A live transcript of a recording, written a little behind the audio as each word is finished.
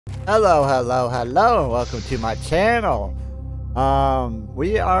Hello, hello, hello, and welcome to my channel.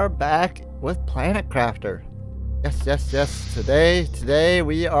 We are back with Planet Crafter. Yes. Today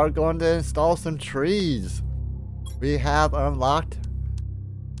we are going to install some trees. We have unlocked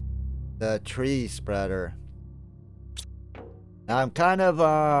the tree spreader. Now I'm kind of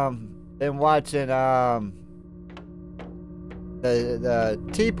been watching the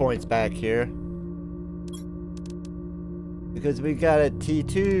T points back here, because we got a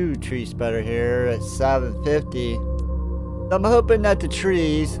T2 tree spreader here at 750. So I'm hoping that the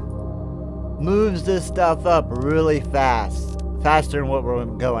trees moves this stuff up really fast. Faster than what we're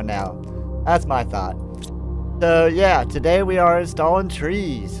going now. That's my thought. So yeah, today we are installing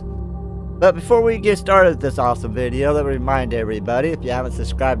trees. But before we get started with this awesome video, let me remind everybody, if you haven't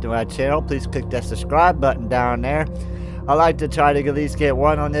subscribed to my channel, please click that subscribe button down there. I like to try to at least get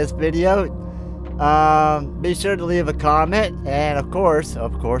one on this video. Be sure to leave a comment, and of course,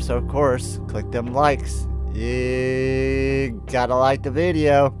 click them likes. You gotta like the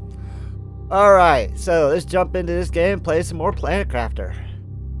video. Alright, so let's jump into this game and play some more Planet Crafter.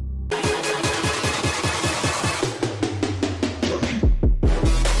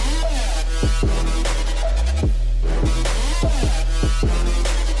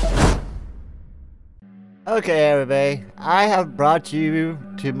 Okay, everybody, I have brought you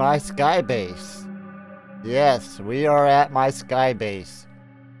to my sky base. Yes, we are at my sky base.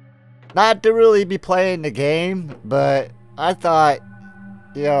 Not to really be playing the game, but I thought,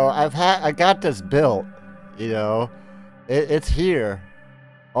 you know, I got this built, you know. It's here.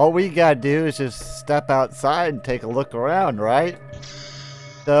 All we gotta do is just step outside and take a look around, right?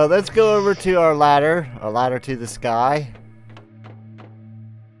 So let's go over to our ladder to the sky.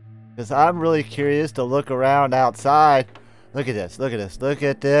 Because I'm really curious to look around outside. Look at this, look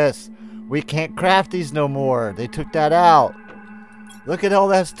at this. We can't craft these no more. They took that out. Look at all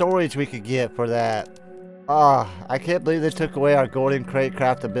that storage we could get for that. Ah, I can't believe they took away our golden crate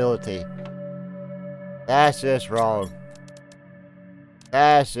craftability. That's just wrong.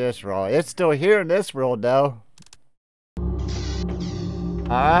 That's just wrong. It's still here in this world though.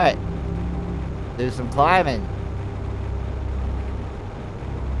 Alright. Do some climbing.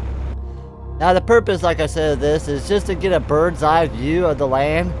 Now the purpose, like I said, of this is just to get a bird's eye view of the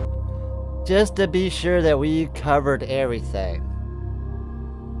land. Just to be sure that we covered everything.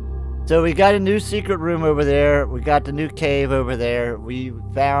 So we got a new secret room over there. We got the new cave over there. We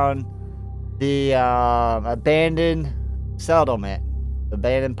found the abandoned settlement,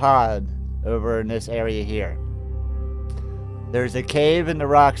 abandoned pod over in this area here. There's a cave in the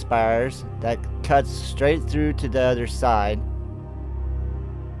rock spires that cuts straight through to the other side.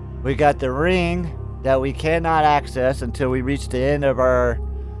 We got the ring that we cannot access until we reach the end of our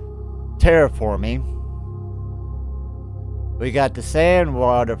terraforming. We got the sand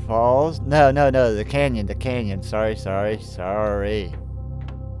waterfalls. No, the canyon. Sorry.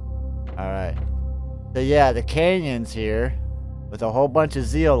 Alright. So yeah, the canyons here with a whole bunch of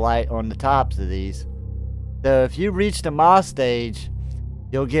zeolite on the tops of these. So if you reach the moss stage,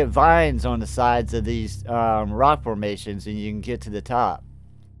 you'll get vines on the sides of these rock formations and you can get to the top.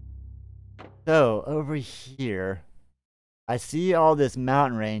 So over here, I see all this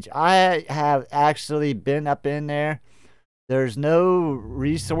mountain range. I have actually been up in there. There's no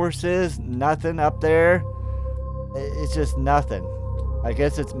resources, nothing up there. It's just nothing. I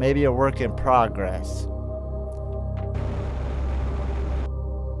guess it's maybe a work in progress.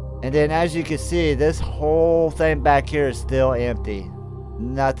 And then as you can see, this whole thing back here is still empty.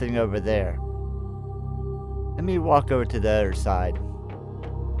 Nothing over there. Let me walk over to the other side.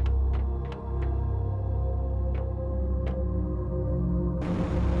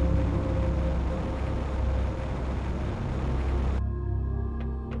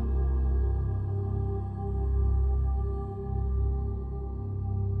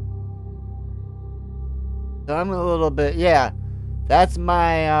 So I'm a little bit, yeah, that's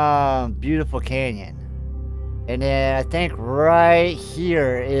my beautiful canyon. And then I think right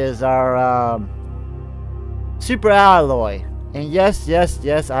here is our super alloy. And yes,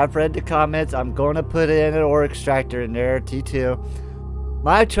 I've read the comments. I'm going to put in an ore extractor in there, T2.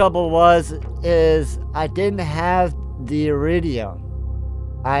 My trouble is I didn't have the iridium.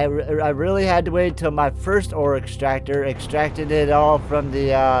 I really had to wait until my first ore extractor extracted it all from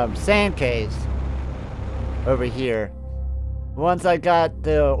the sand caves over here. Once I got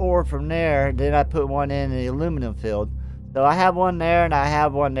the ore from there, then I put one in the aluminum field. So I have one there and I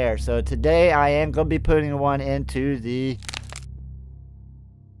have one there. So today I am going to be putting one into the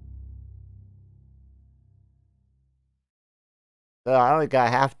I only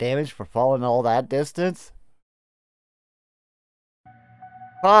got half damage for falling all that distance.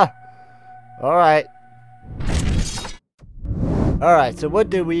 Ah! Alright. Alright, so what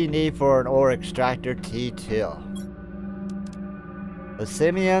do we need for an ore extractor T2?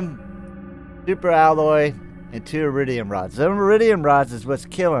 Osmium, super alloy, and 2 iridium rods. The iridium rods is what's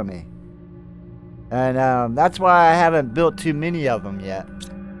killing me. And that's why I haven't built too many of them yet.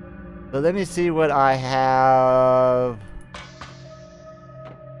 So let me see what I have.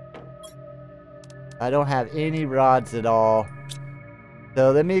 I don't have any rods at all.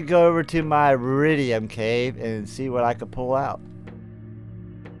 So let me go over to my iridium cave and see what I can pull out.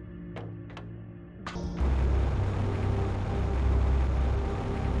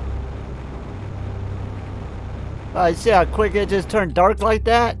 Oh, you see how quick it just turned dark like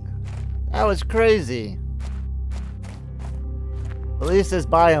that? That was crazy. At least this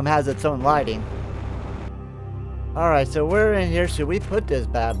biome has its own lighting. Alright, so where in here should we put this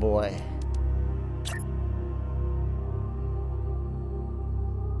bad boy?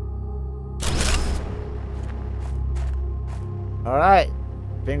 Alright,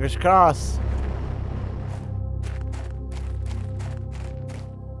 fingers crossed.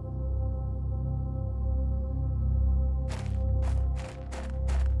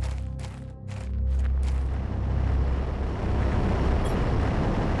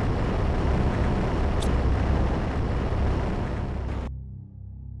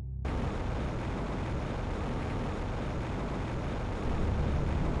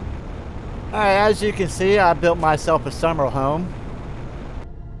 Alright, as you can see, I built myself a summer home.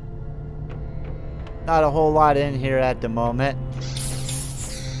 Not a whole lot in here at the moment.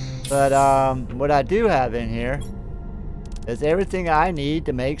 But what I do have in here is everything I need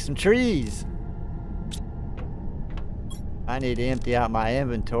to make some trees. I need to empty out my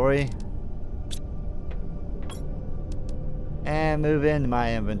inventory and move into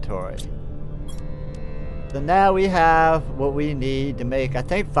my inventory. So now we have what we need to make, I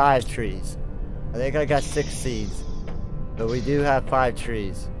think, 5 trees. I think I got 6 seeds, but we do have 5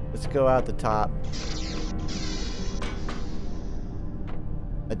 trees. Let's go out the top.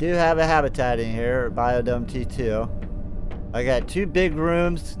 I do have a habitat in here, Biodome T2. I got 2 big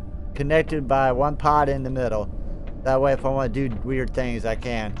rooms connected by 1 pod in the middle. That way if I want to do weird things, I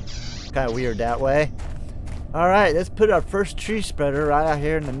can. Kind of weird that way. Alright, let's put our first tree spreader right out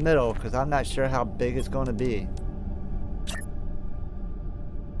here in the middle, because I'm not sure how big it's going to be.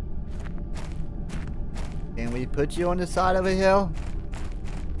 Can we put you on the side of a hill?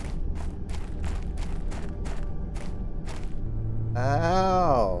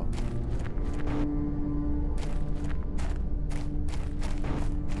 Oh.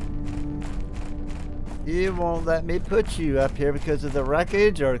 You won't let me put you up here because of the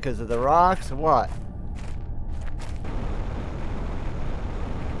wreckage or because of the rocks? What?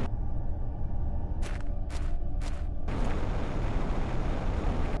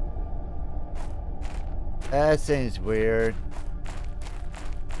 That seems weird.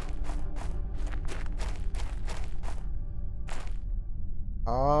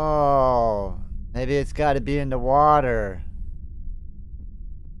 Oh, maybe it's got to be in the water.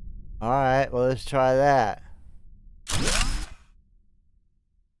 Alright, well, let's try that.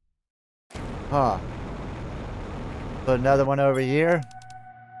 Huh. Put another one over here.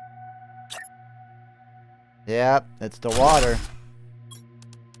 Yep, it's the water.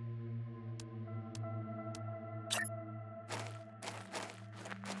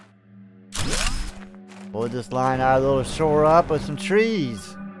 We'll just line our little shore up with some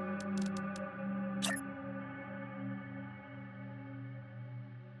trees.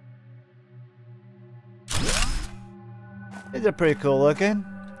 These are pretty cool looking.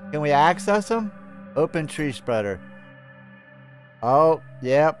 Can we access them? Open tree spreader. Oh,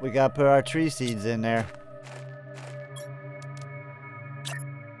 yep, we gotta put our tree seeds in there.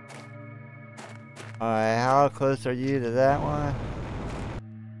 Alright, how close are you to that one?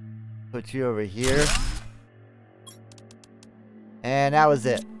 Put you over here. And that was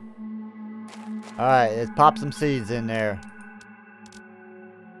it. Alright, let's pop some seeds in there.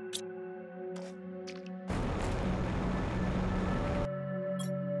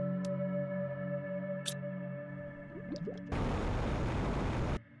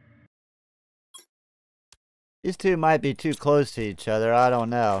 These two might be too close to each other, I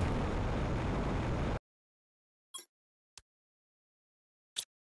don't know.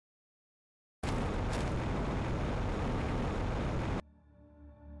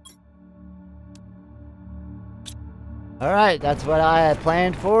 Alright, that's what I had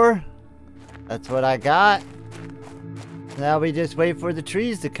planned for. That's what I got. Now we just wait for the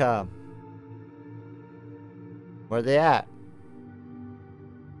trees to come. Where they at?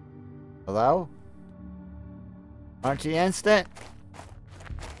 Hello? Aren't you instant?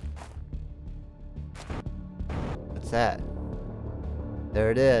 What's that? There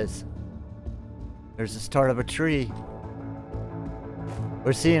it is. There's the start of a tree.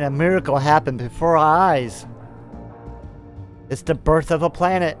 We're seeing a miracle happen before our eyes. It's the birth of a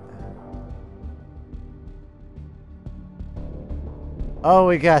planet. Oh,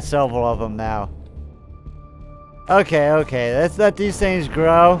 we got several of them now. Okay, okay. Let's let these things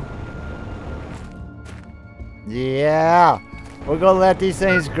grow. Yeah. We're going to let these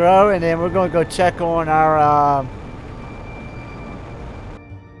things grow, and then we're going to go check on our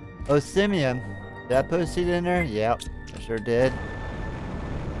Osimium. Did I put a seed in there? Yep, I sure did.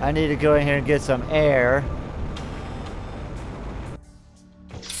 I need to go in here and get some air.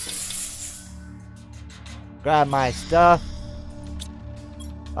 Grab my stuff.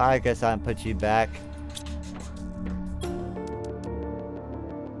 I guess I'll put you back.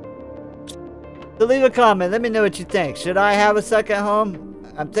 So leave a comment. Let me know what you think. Should I have a second home?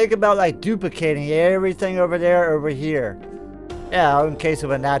 I'm thinking about like duplicating everything over there over here. Yeah, in case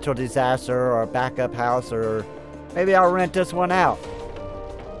of a natural disaster or a backup house, or maybe I'll rent this one out.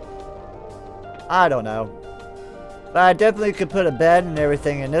 I don't know. But I definitely could put a bed and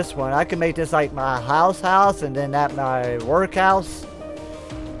everything in this one. I could make this like my house and then that my workhouse.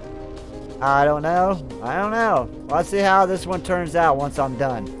 I don't know. I don't know. I'll see how this one turns out once I'm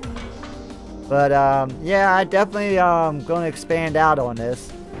done. But yeah, I definitely going to expand out on this.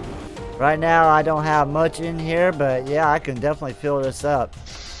 Right now I don't have much in here, but yeah, I can definitely fill this up.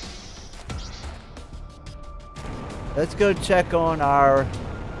 Let's go check on our,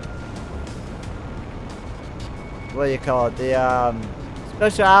 what do you call it, the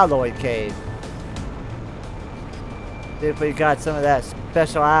special alloy cave. See if we got some of that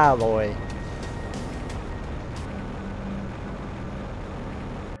special alloy.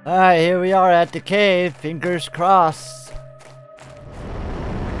 Alright, here we are at the cave. Fingers crossed.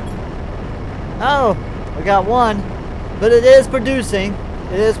 Oh, we got one. But it is producing.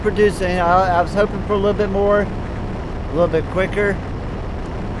 It is producing. I was hoping for a little bit more. A little bit quicker.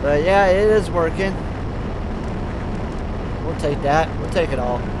 But yeah, it is working. We'll take that. We'll take it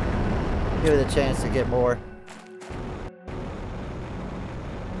all. Give it a chance to get more.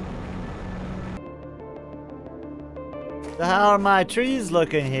 So how are my trees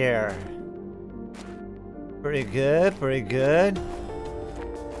looking here? Pretty good, pretty good.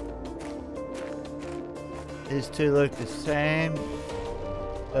 These two look the same.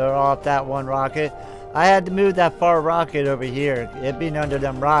 They're off that one rocket. I had to move that far rocket over here. It being under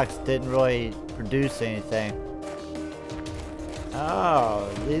them rocks didn't really produce anything. Oh,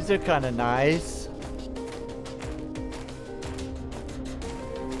 these are kind of nice.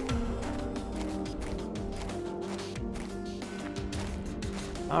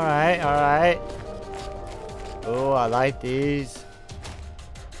 Alright, alright. Oh, I like these.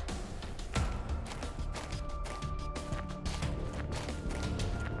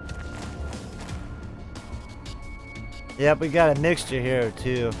 Yep, we got a mixture here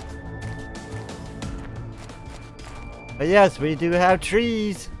too. But yes, we do have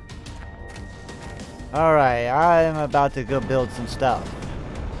trees. Alright, I am about to go build some stuff.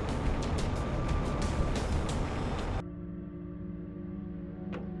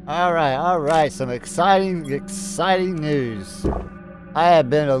 Alright, some exciting news. I have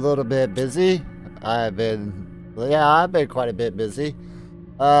been a little bit busy. I've been quite a bit busy.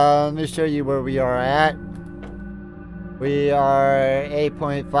 Let me show you where we are at. We are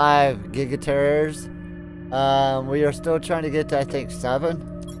 8.5 gigatera's. We are still trying to get to, I think,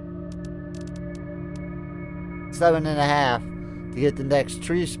 7.5 to get the next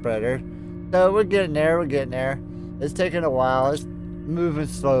tree spreader. So we're getting there, It's taking a while. It's moving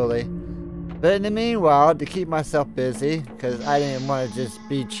slowly, but in the meanwhile, to keep myself busy, because I didn't want to just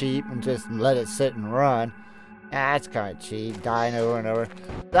be cheap and just let it sit and run. That's kind of cheap, dying over and over.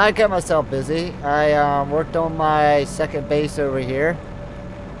 So I kept myself busy. I worked on my second base over here.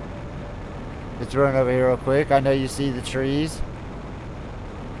 Let's run over here real quick. I know you see the trees.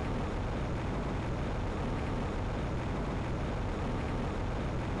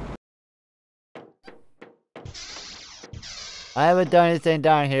 I haven't done anything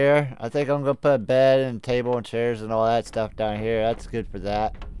down here. I think I'm going to put a bed and table and chairs and all that stuff down here. That's good for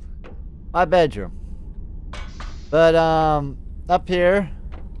that. My bedroom. But, up here,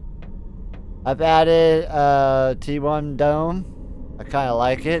 I've added a T1 dome. I kind of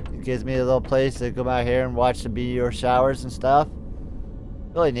like it. It gives me a little place to come out here and watch the meteor showers and stuff.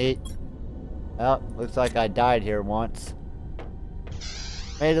 Really neat. Well, looks like I died here once.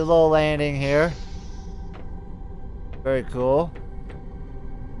 Made a little landing here. Very cool.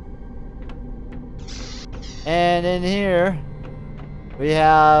 And in here, we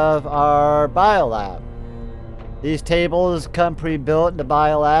have our biolab. These tables come pre-built in the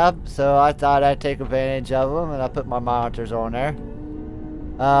biolab, so I thought I'd take advantage of them, and I put my monitors on there.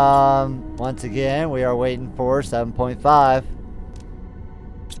 Once again, we are waiting for 7.5.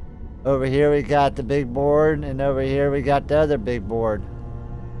 Over here we got the big board, and over here we got the other big board.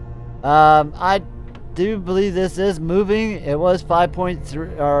 I do believe this is moving. It was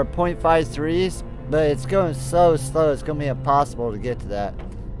 5.3 or 0.53s, but it's going so slow it's gonna be impossible to get to that.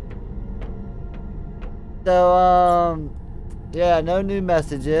 So yeah, no new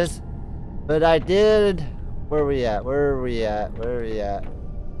messages, but I did. Where are we at? Where are we at? Where are we at?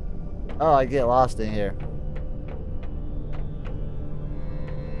 Oh, I get lost in here.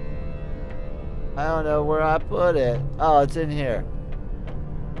 I don't know where I put it. Oh, it's in here.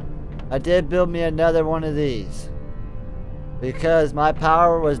 I did build me another one of these because my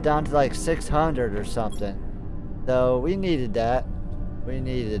power was down to like 600 or something. So we needed that. We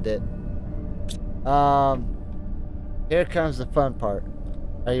needed it. Here comes the fun part.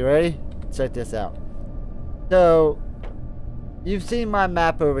 Are you ready? Check this out. So you've seen my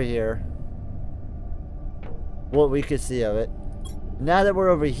map over here. What we could see of it. Now that we're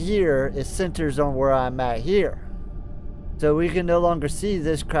over here, it centers on where I'm at here. So we can no longer see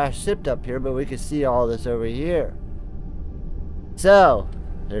this crashed ship up here, but we can see all this over here. So,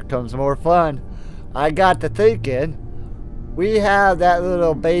 here comes more fun. I got to thinking, we have that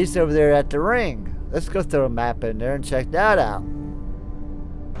little base over there at the ring. Let's go throw a map in there and check that out.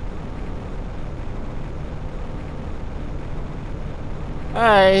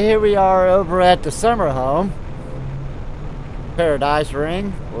 Alright, here we are over at the summer home. Paradise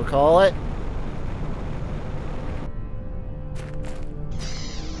Ring, we'll call it.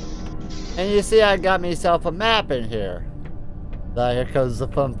 And you see I got myself a map in here. Now here comes the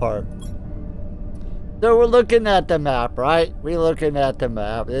fun part. So we're looking at the map, right? We're looking at the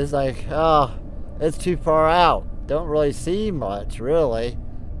map. It's like, oh, it's too far out. Don't really see much, really.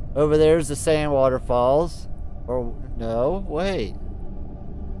 Over there's the sand waterfalls. Or, no, wait.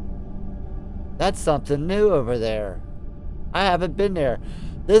 That's something new over there. I haven't been there.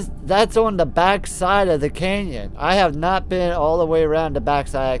 That's on the back side of the canyon. I have not been all the way around the back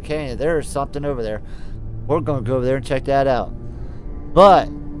side of the canyon. There is something over there. We're going to go over there and check that out. But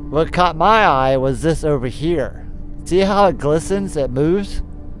what caught my eye was this over here. See how it glistens? It moves?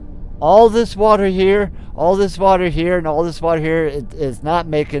 All this water here, all this water here, and all this water here is not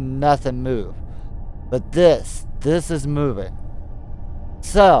making nothing move. But this is moving.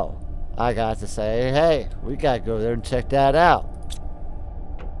 So, I got to say, hey, we got to go there and check that out.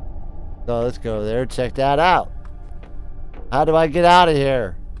 So let's go there and check that out. How do I get out of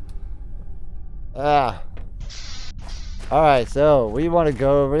here? Alright, so we want to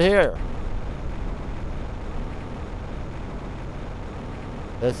go over here.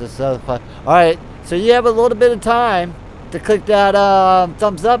 This is so fun. Alright, so you have a little bit of time to click that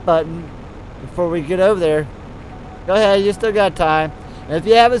thumbs up button before we get over there. Go ahead, you still got time. And if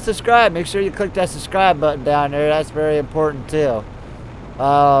you haven't subscribed, make sure you click that subscribe button down there. That's very important too.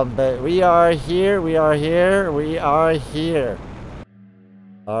 But we are here, we are here, we are here.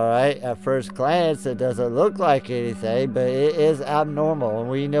 Alright, at first glance it doesn't look like anything, but it is abnormal. And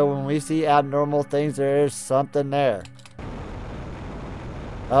we know when we see abnormal things, there is something there.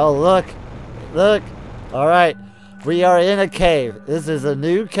 Oh, look, look. Alright, we are in a cave. This is a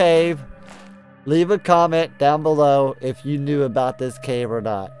new cave. Leave a comment down below if you knew about this cave or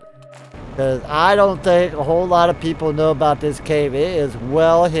not. Because I don't think a whole lot of people know about this cave. It is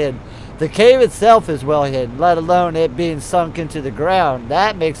well hidden. The cave itself is well hidden, let alone it being sunk into the ground.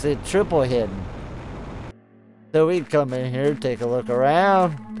 That makes it triple hidden. So we come in here, take a look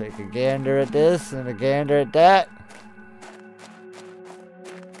around, take a gander at this and a gander at that.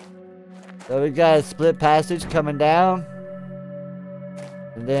 So we got a split passage coming down.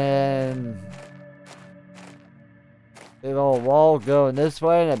 And then big old wall going this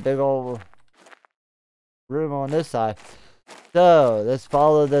way and a big old room on this side. So let's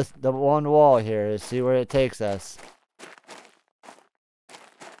follow the one wall here to see where it takes us.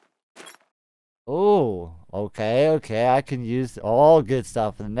 Oh, okay, I can use all good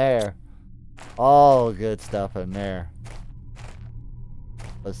stuff in there. All good stuff in there.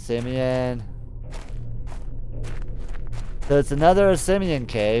 A Simeon. So it's another Simeon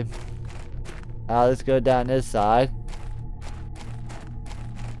cave. Now let's go down this side.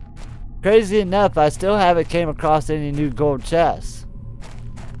 Crazy enough, I still haven't came across any new gold chests.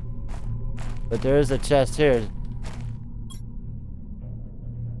 But there is a chest here.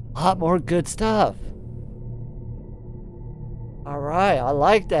 A lot more good stuff. Alright, I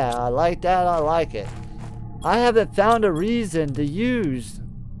like that. I like that. I like it. I haven't found a reason to use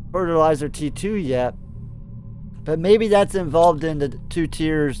fertilizer T2 yet. But maybe that's involved in the 2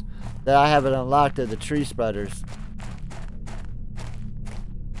 tiers that I haven't unlocked of the tree spreaders.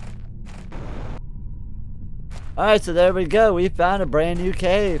 Alright, so there we go. We found a brand new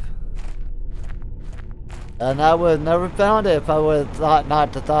cave. And I would have never found it if I would have thought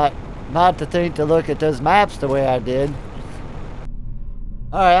not to think to look at those maps the way I did.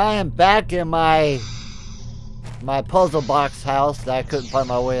 Alright, I am back in my puzzle box house that I couldn't find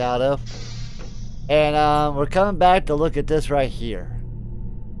my way out of. And we're coming back to look at this right here.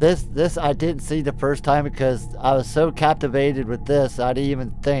 This I didn't see the first time because I was so captivated with this I didn't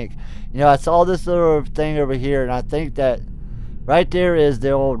even think. You know, I saw this little thing over here and I think that right there is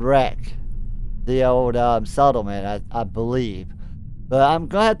the old wreck. The old settlement, I believe. But I'm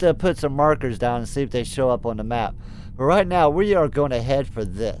going to have to put some markers down and see if they show up on the map. But right now we are going to head for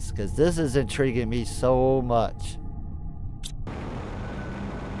this because this is intriguing me so much.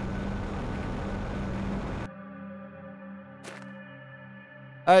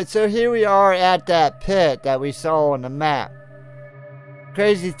 Alright, so here we are at that pit that we saw on the map.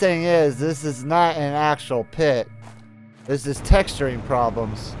 Crazy thing is, this is not an actual pit. This is texturing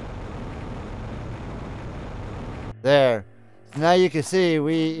problems. There. So now you can see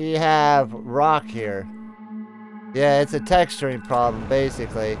we have rock here. Yeah, it's a texturing problem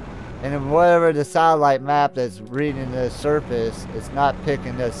basically. And then whatever the satellite map that's reading the surface, it's not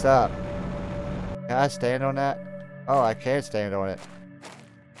picking this up. Can I stand on that? Oh, I can't stand on it.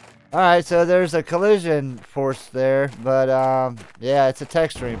 Alright, so there's a collision force there, but yeah, it's a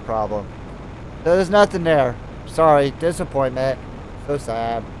texturing problem. So there's nothing there. Sorry, disappointment. So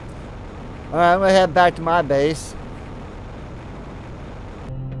sad. Alright, I'm gonna head back to my base.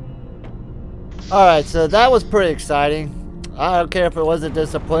 Alright, so that was pretty exciting. I don't care if it was a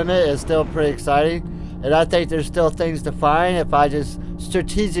disappointment, it's still pretty exciting. And I think there's still things to find if I just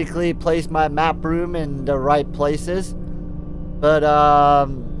strategically place my map room in the right places. But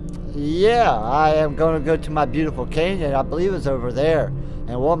yeah, I am going to go to my beautiful canyon. I believe it's over there.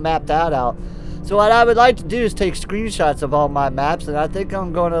 And we'll map that out. So what I would like to do is take screenshots of all my maps. And I think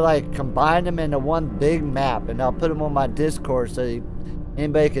I'm going to like combine them into one big map. And I'll put them on my Discord so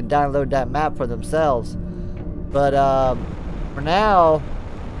anybody can download that map for themselves. But for now,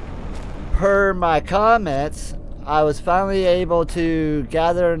 per my comments, I was finally able to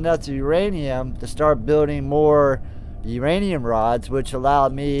gather enough uranium to start building more uranium rods, which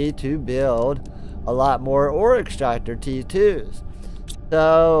allowed me to build a lot more ore extractor T2s.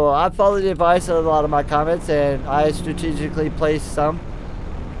 So I followed the advice of a lot of my comments and I strategically placed some.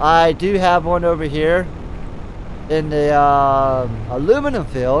 I do have one over here in the aluminum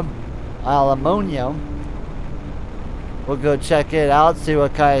field, aluminum. We'll go check it out, see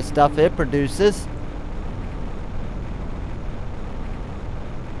what kind of stuff it produces.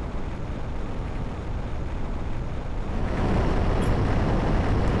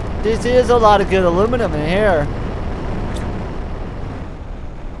 There's a lot of good aluminum in here.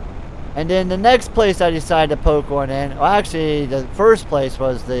 And then the next place I decided to poke one in, well actually the first place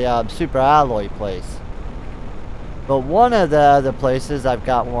was the super alloy place. But one of the other places, I've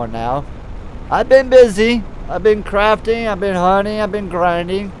got one now. I've been busy. I've been crafting, I've been hunting, I've been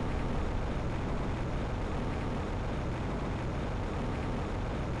grinding.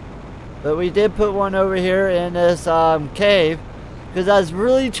 But we did put one over here in this cave. Because I was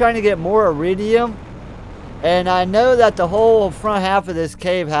really trying to get more iridium. And I know that the whole front half of this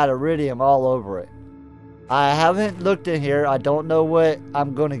cave had iridium all over it. I haven't looked in here. I don't know what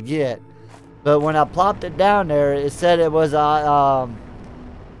I'm going to get. But when I plopped it down there, it said it was a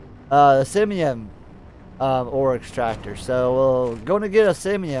simium ore extractor. So we're going to get a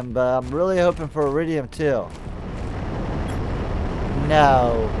simium, but I'm really hoping for iridium too.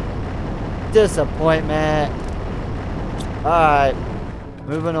 No. Disappointment. Alright,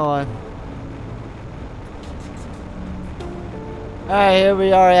 moving on. Alright, here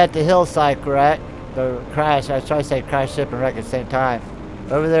we are at the hillside wreck. The crash, I was trying to say crash, ship, and wreck at the same time.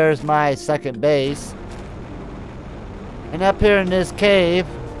 Over there is my second base. And up here in this cave,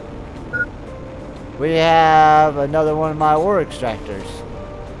 we have another one of my ore extractors.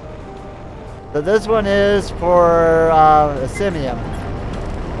 So this one is for a simium.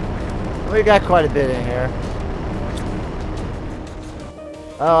 We got quite a bit in here.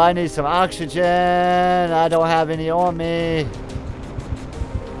 Oh, I need some oxygen. I don't have any on me.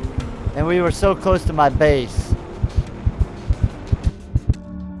 And we were so close to my base.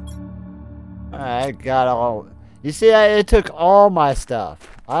 Alright, got all... You see, it took all my stuff.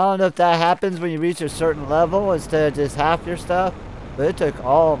 I don't know if that happens when you reach a certain level instead of just half your stuff. But it took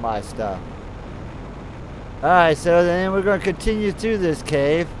all my stuff. Alright, so then we're going to continue through this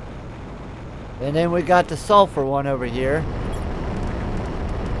cave. And then we got the sulfur one over here.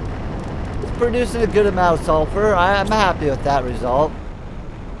 It's producing a good amount of sulfur. I'm happy with that result.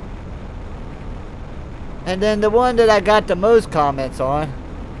 And then the one that I got the most comments on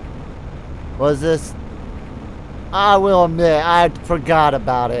was this. I will admit, I forgot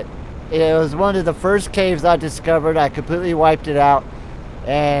about it. It was one of the first caves I discovered. I completely wiped it out.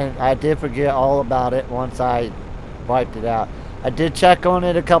 And I did forget all about it once I wiped it out. I did check on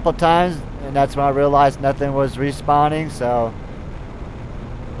it a couple times, and that's when I realized nothing was respawning. So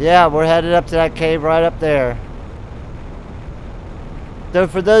yeah, we're headed up to that cave right up there. So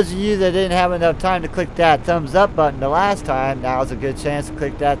for those of you that didn't have enough time to click that thumbs up button the last time, now's a good chance to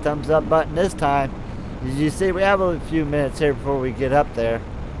click that thumbs up button this time. As you see, we have a few minutes here before we get up there.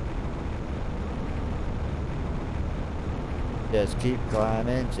 Just keep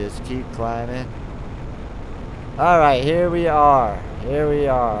climbing, just keep climbing. Alright, here we are. Here we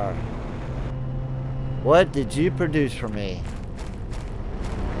are. What did you produce for me?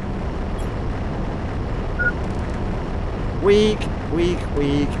 Weak, weak,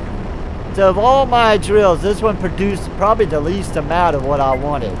 weak. So of all my drills, this one produced probably the least amount of what I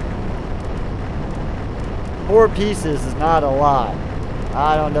wanted. 4 pieces is not a lot.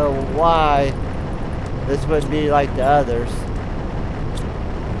 I don't know why this wouldn't be like the others.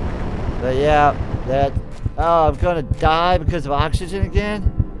 But yeah, that... Oh, I'm gonna die because of oxygen again?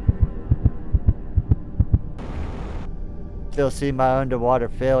 Still see my underwater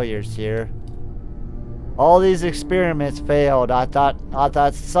failures here. All these experiments failed. I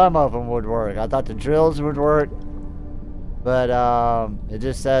thought some of them would work. I thought the drills would work. But it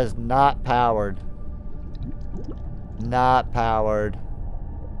just says not powered. Not powered.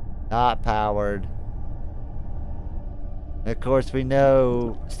 Not powered. And of course we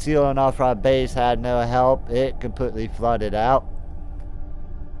know sealing off our base had no help. It completely flooded out.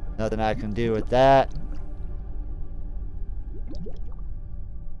 Nothing I can do with that.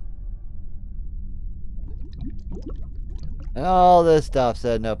 And all this stuff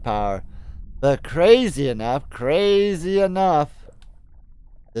said no power. But crazy enough,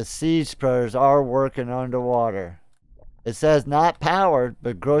 the siege spreaders are working underwater. It says not powered,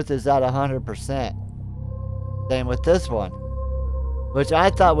 but growth is at 100%. Same with this one, which I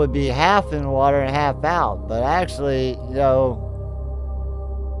thought would be half in water and half out. But actually, you know,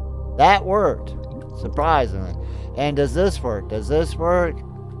 that worked, surprisingly. And does this work? Does this work?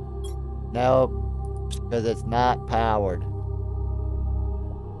 Nope, because it's not powered.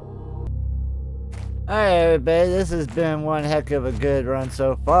 Alright everybody, this has been one heck of a good run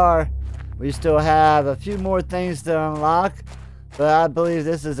so far. We still have a few more things to unlock, but I believe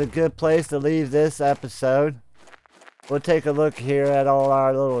this is a good place to leave this episode. We'll take a look here at all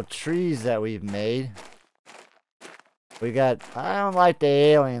our little trees that we've made. We got, I don't like the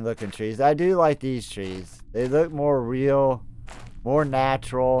alien looking trees. I do like these trees. They look more real, more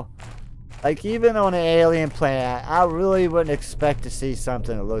natural. Like even on an alien planet, I really wouldn't expect to see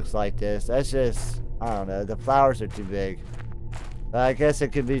something that looks like this. That's just, I don't know, the flowers are too big. But I guess it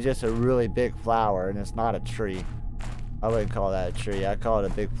could be just a really big flower and it's not a tree. I wouldn't call that a tree, I'd call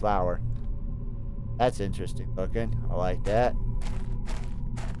it a big flower. That's interesting looking. I like that.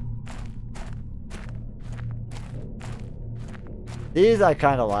 These I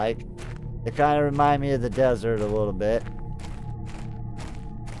kind of like. They kind of remind me of the desert a little bit.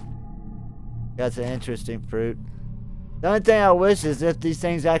 Got some interesting fruit. The only thing I wish is if these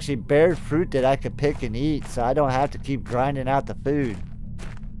things actually bear fruit that I could pick and eat, so I don't have to keep grinding out the food.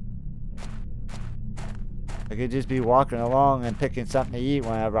 I could just be walking along and picking something to eat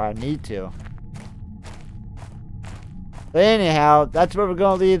whenever I need to. But anyhow, that's where we're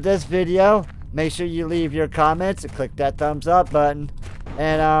going to leave this video. Make sure you leave your comments and click that thumbs up button.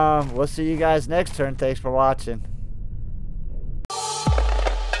 And we'll see you guys next turn. Thanks for watching.